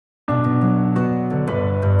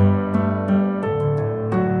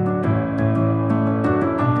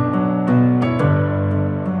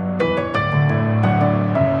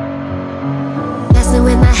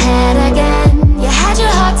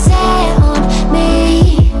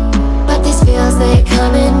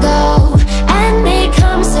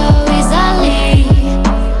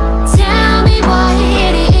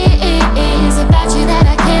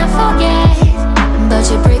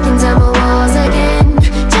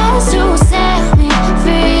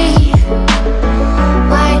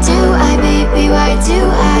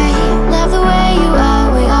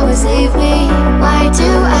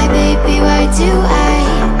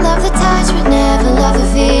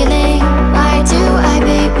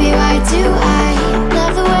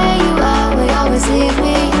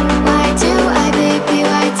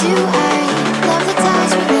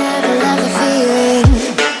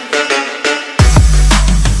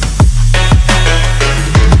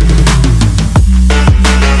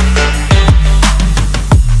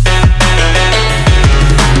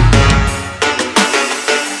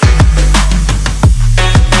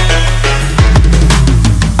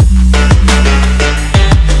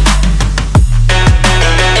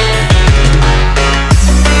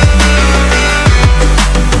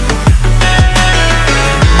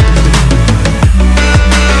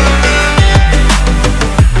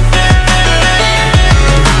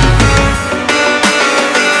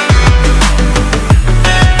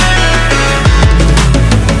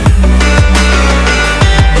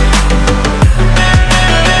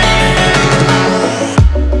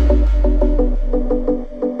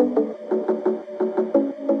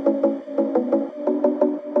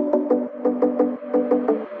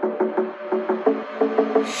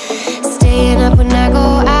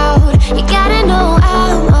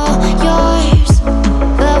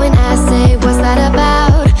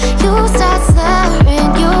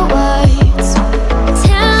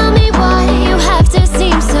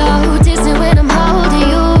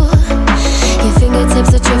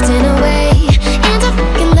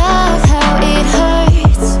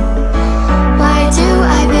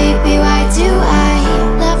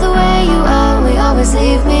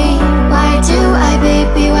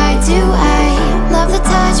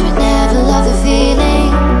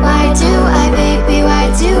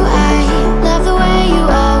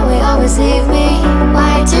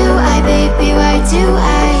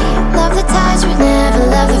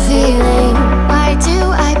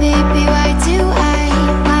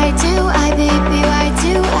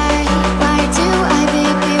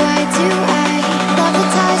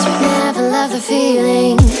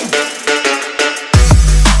feeling.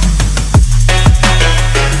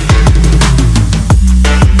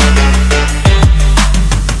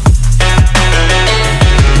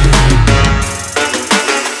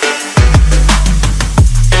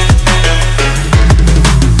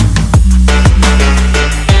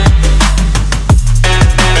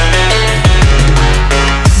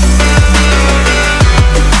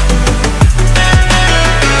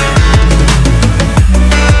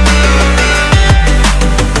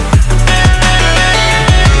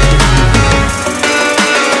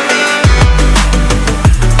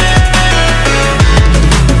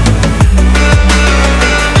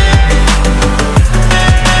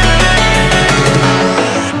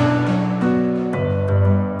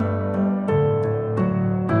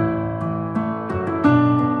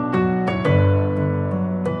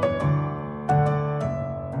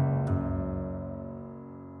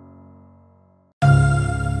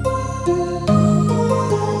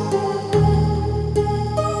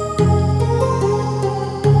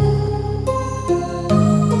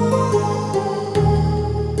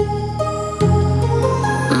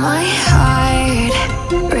 My heart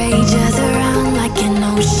rages around like an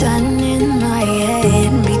ocean in my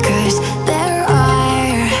head, because there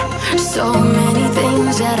are so many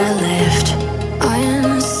things that I left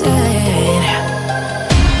unsaid.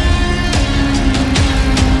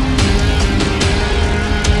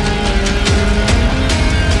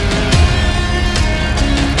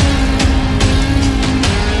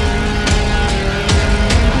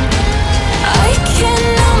 I can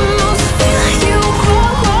almost feel you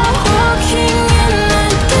walking in the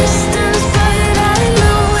distance, but I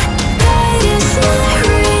know that it's not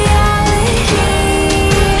reality.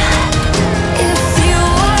 If you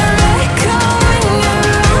are echoing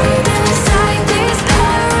around inside these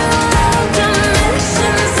parallel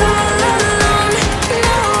dimensions all alone,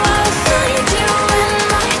 know I'll find you in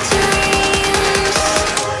my dreams.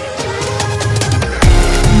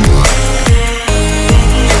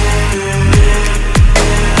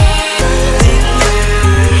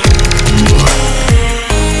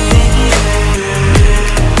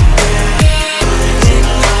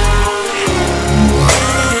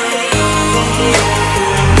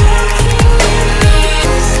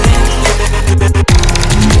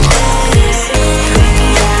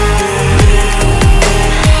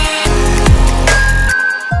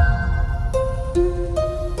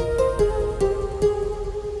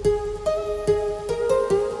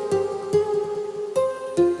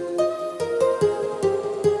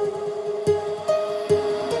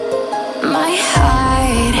 My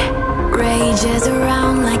heart rages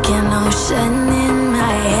around like an ocean in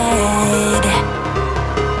my head.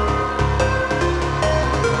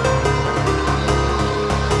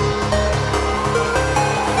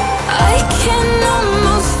 I can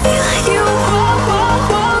almost feel you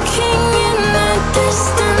walking in the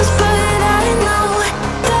distance, but I know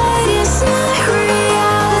that it's not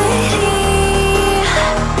reality.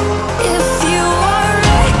 If you are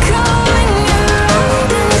echoing around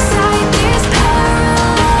inside these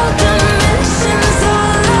parallel dimensions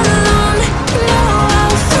all alone, know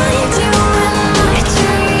I'll find you in my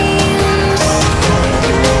dreams.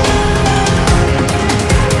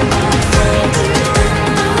 I'll find you in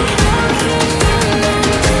my walking in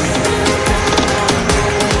the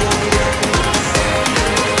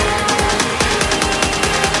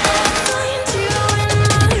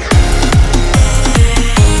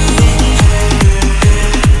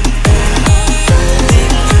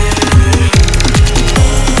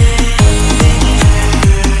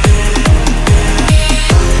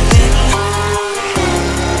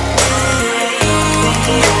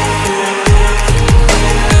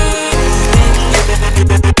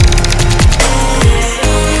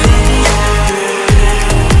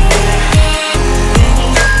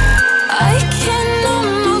I can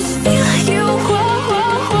almost feel you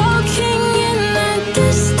walking in the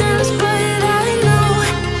distance, but I know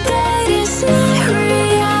that it's not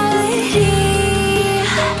reality.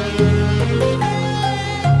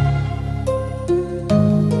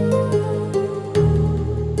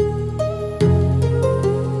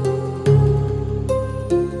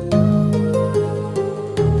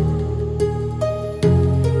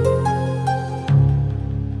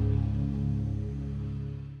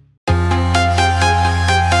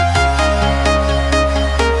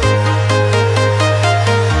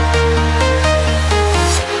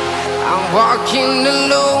 I'm walking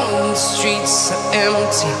alone, the streets are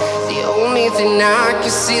empty. The only thing I can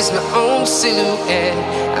see is my own silhouette.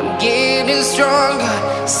 I'm getting stronger,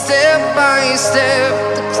 step by step.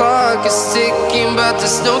 The clock is ticking, but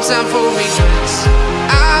there's no time for regrets.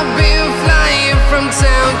 I've been flying from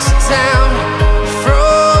town to town,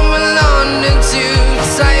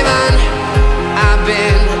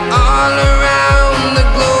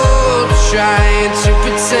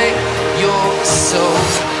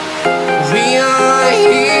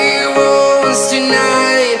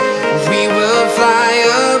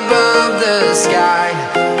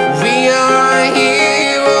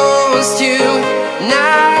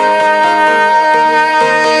 tonight.